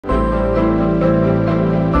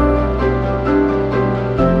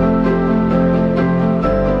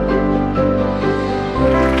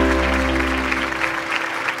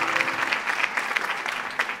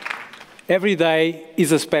Every day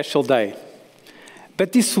is a special day.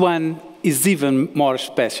 But this one is even more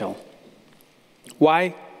special.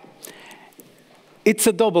 Why? It's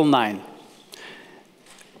a double 9.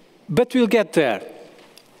 But we'll get there.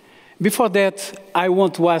 Before that, I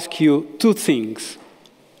want to ask you two things.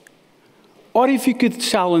 What if you could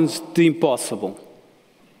challenge the impossible?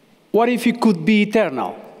 What if you could be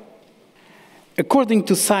eternal? According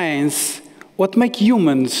to science, what makes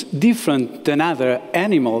humans different than other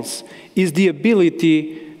animals is the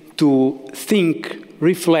ability to think,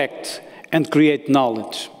 reflect, and create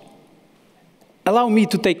knowledge. Allow me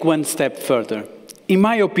to take one step further. In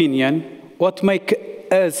my opinion, what makes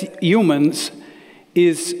us humans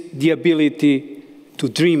is the ability to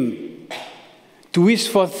dream, to wish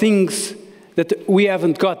for things that we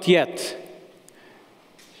haven't got yet,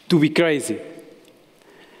 to be crazy.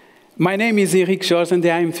 My name is Henrique Jorge and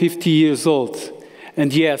I am 50 years old.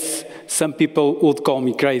 And yes, some people would call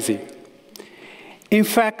me crazy. In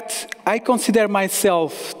fact, I consider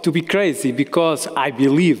myself to be crazy because I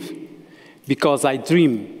believe, because I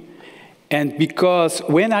dream, and because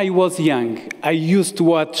when I was young, I used to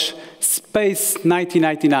watch Space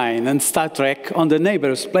 1999 and Star Trek on the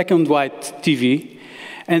neighbor's black and white TV,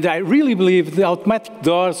 and I really believed the automatic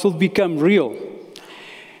doors would become real.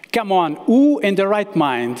 Come on, who in their right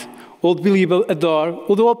mind would believe a door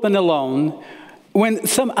would open alone when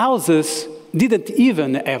some houses didn't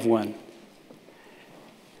even have one?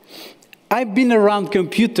 I've been around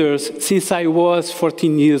computers since I was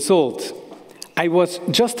 14 years old. I was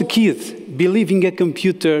just a kid believing a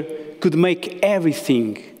computer could make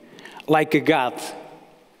everything, like a god.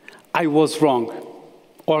 I was wrong,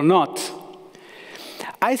 or not.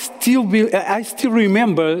 I still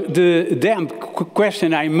remember the damn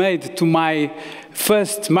question I made to my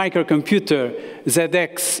first microcomputer,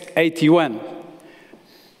 ZX81.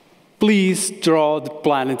 Please draw the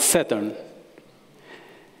planet Saturn.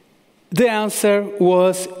 The answer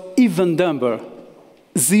was even dumber,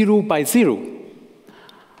 0 by 0.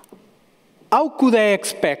 How could I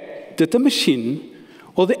expect that a machine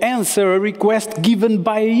would answer a request given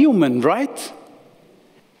by a human, right?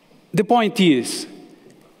 The point is,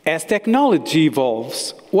 as technology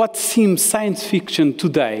evolves, what seems science fiction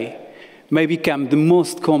today may become the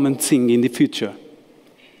most common thing in the future.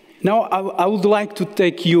 Now, I would like to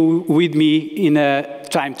take you with me in a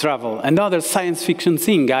time travel, another science fiction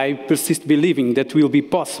thing I persist believing that will be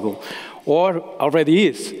possible, or already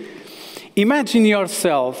is. Imagine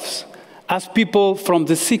yourselves as people from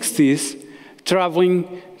the 60s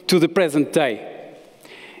traveling to the present day.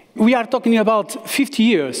 We are talking about 50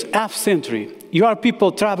 years, half-century. You are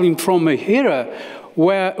people traveling from an era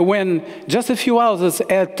when just a few houses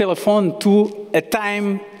had telephone to a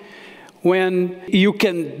time when you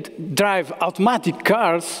can drive automatic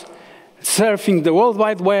cars, surfing the World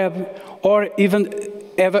Wide Web, or even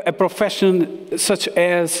have a profession such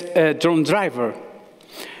as a drone driver.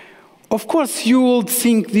 Of course, you would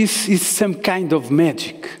think this is some kind of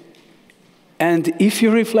magic. And if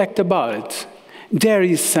you reflect about it, there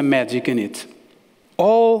is some magic in it.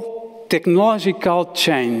 All technological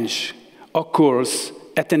change occurs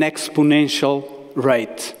at an exponential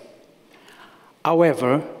rate.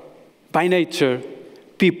 However, by nature,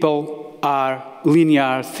 people are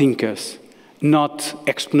linear thinkers, not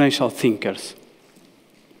exponential thinkers.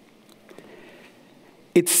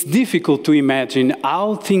 It's difficult to imagine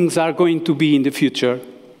how things are going to be in the future,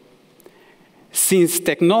 since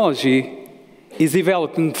technology is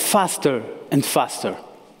developing faster and faster.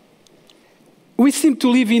 We seem to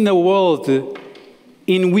live in a world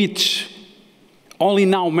in which only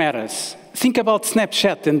now matters. Think about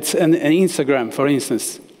Snapchat and Instagram, for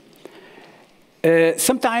instance.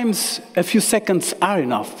 Sometimes a few seconds are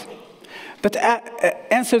enough. But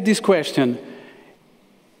answer this question.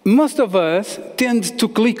 Most of us tend to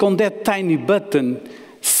click on that tiny button,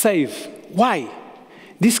 save. Why?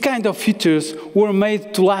 These kind of features were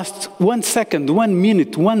made to last 1 second, 1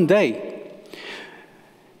 minute, 1 day.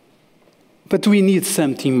 But we need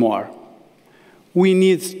something more. We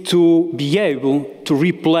need to be able to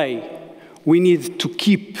replay. We need to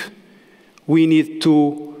keep. We need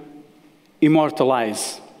to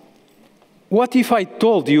immortalize. What if I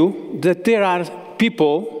told you that there are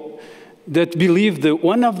people that believe that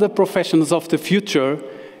one of the professions of the future,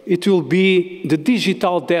 it will be the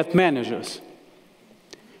digital debt managers?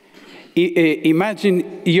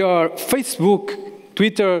 Imagine your Facebook,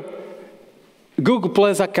 Twitter, Google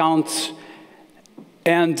Plus accounts,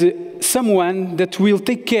 and someone that will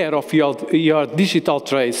take care of your digital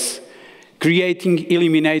trace, creating,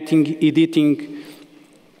 eliminating, editing,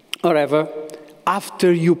 whatever,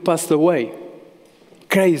 after you passed away.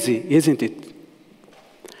 Crazy, isn't it?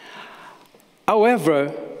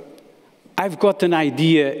 However, I've got an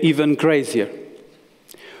idea even crazier.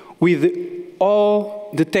 With all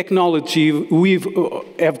the technology we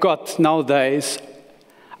have got nowadays,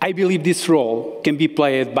 I believe this role can be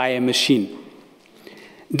played by a machine.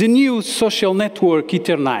 The new social network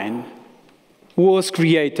Ether9 was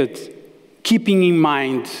created keeping in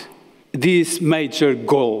mind this major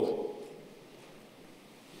goal: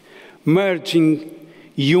 merging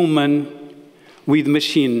human with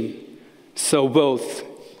machine so both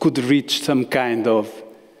could reach some kind of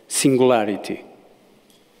singularity.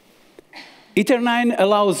 Ether9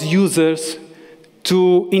 allows users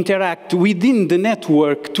to interact within the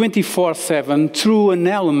network 24/7 through an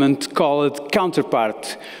element called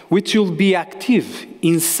counterpart, which will be active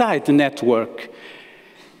inside the network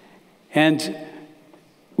and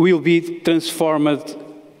will be transformed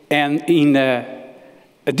and in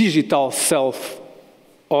a digital self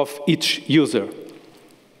of each user.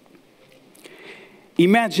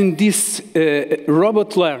 Imagine this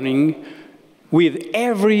robot learning with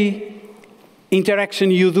every interaction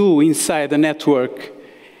you do inside the network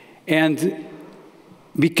and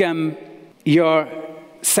become your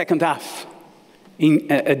second half in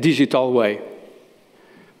a digital way.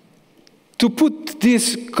 To put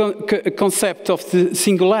this concept of the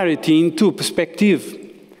singularity into perspective,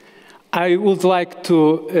 I would like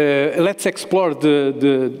to, let's explore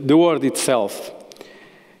the word itself.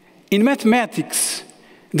 In mathematics,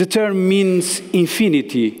 the term means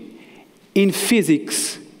infinity. In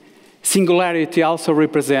physics, singularity also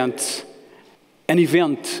represents an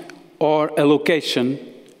event or a location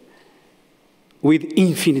with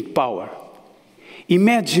infinite power.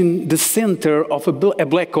 Imagine the center of a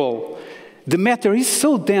black hole. The matter is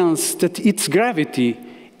so dense that its gravity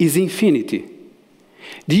is infinity.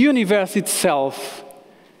 The universe itself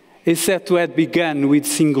is said to have begun with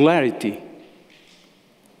singularity.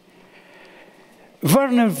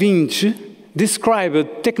 Werner Vinge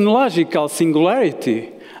described technological singularity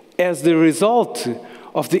as the result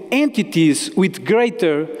of the entities with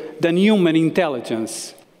greater than human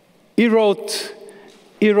intelligence. He wrote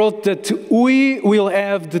that we will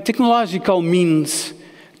have the technological means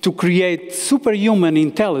to create superhuman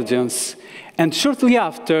intelligence, and shortly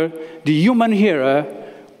after, the human era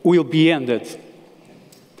will be ended.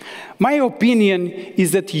 My opinion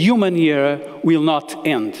is that the human era will not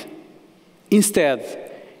end. Instead,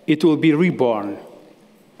 it will be reborn,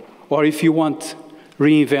 or if you want,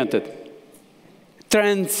 reinvented.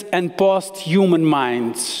 Trans and post-human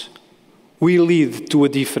minds will lead to a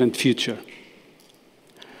different future.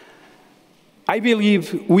 I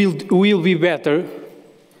believe we'll be better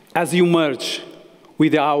as you merge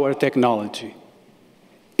with our technology.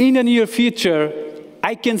 In the near future,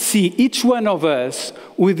 I can see each one of us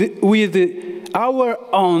with our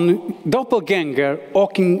own doppelganger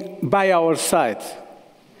walking by our side.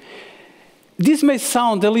 This may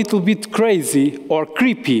sound a little bit crazy or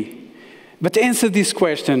creepy, but answer this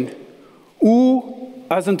question: who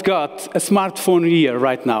hasn't got a smartphone here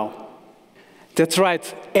right now? That's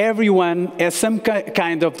right, everyone has some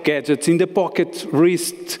kind of gadgets in the pocket,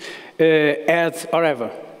 wrist, head, or ever.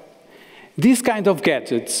 These kind of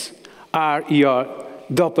gadgets are your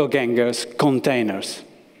doppelgangers' containers.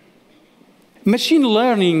 Machine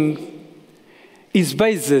learning is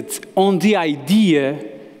based on the idea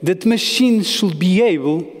that machines should be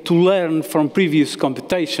able to learn from previous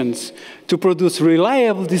computations to produce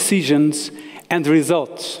reliable decisions and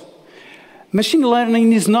results. Machine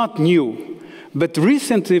learning is not new, but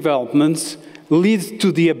recent developments lead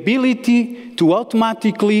to the ability to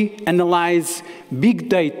automatically analyze big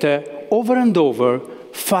data over and over,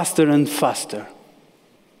 faster and faster.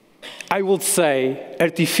 I would say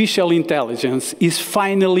artificial intelligence is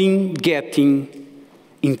finally getting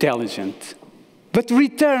intelligent. But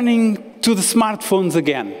returning to the smartphones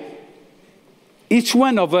again, each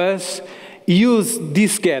one of us uses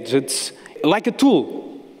these gadgets like a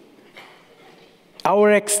tool,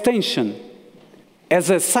 our extension, as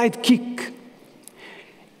a sidekick.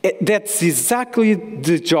 That's exactly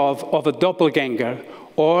the job of a doppelganger,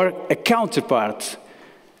 or a counterpart,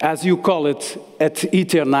 as you call it at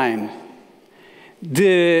Ether9.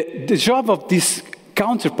 The job of this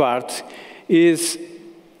counterpart is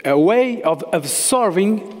a way of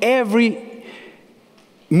absorbing every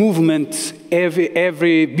movement,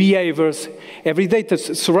 every behaviors, every data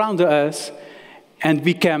surround us, and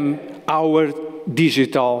become our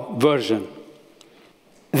digital version.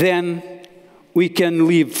 Then we can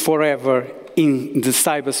live forever in the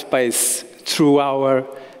cyberspace through our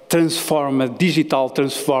digital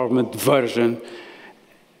transformed version,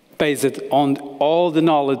 based on all the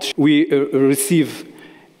knowledge we receive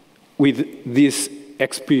with this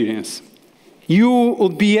experience. You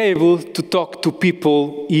will be able to talk to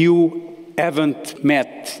people you haven't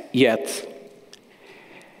met yet.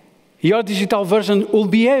 Your digital version will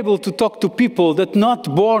be able to talk to people that are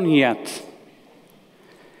not born yet.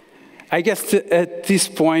 I guess at this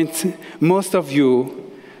point, most of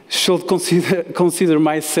you should consider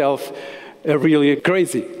myself really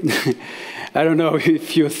crazy. I don't know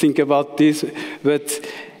if you think about this, but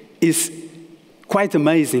it's quite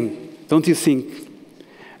amazing, don't you think?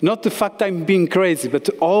 Not the fact I'm being crazy, but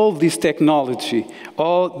all this technology,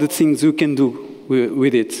 all the things you can do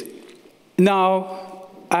with it. Now,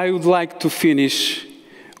 I would like to finish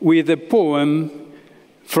with a poem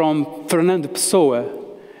from Fernando Pessoa,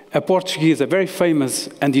 a Portuguese, a very famous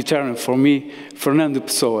and eternal for me, Fernando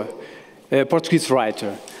Pessoa, a Portuguese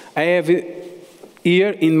writer. I have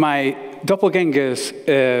here in my doppelganger's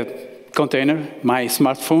container, my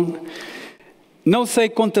smartphone. Não sei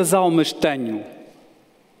quantas almas tenho,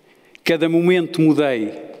 cada momento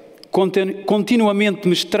mudei, continuamente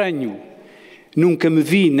me estranho, nunca me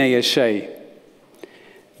vi nem achei.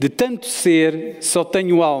 De tanto ser, só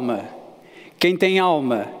tenho alma. Quem tem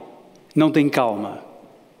alma, não tem calma.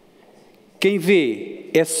 Quem vê,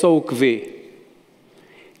 é só o que vê.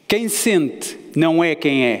 Quem sente, não é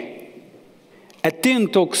quem é.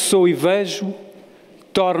 Atento ao que sou e vejo,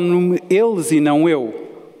 torno-me eles e não eu.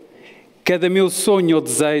 Cada meu sonho ou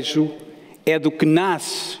desejo é do que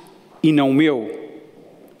nasce e não meu.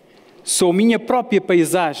 Sou minha própria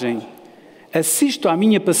paisagem, assisto à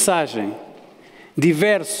minha passagem,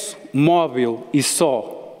 diverso, móvel e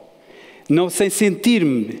só, não sei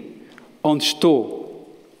sentir-me onde estou.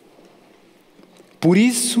 Por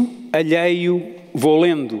isso, alheio, vou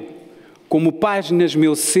lendo, como páginas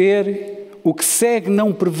meu ser, o que segue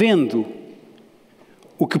não prevendo,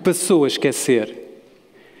 o que passou a esquecer.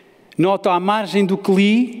 Noto à margem do que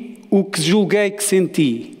li, o que julguei que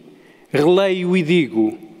senti, releio e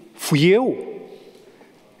digo, fui eu?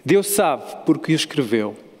 Deus sabe porque o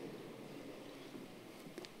escreveu.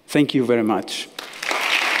 Thank you very much.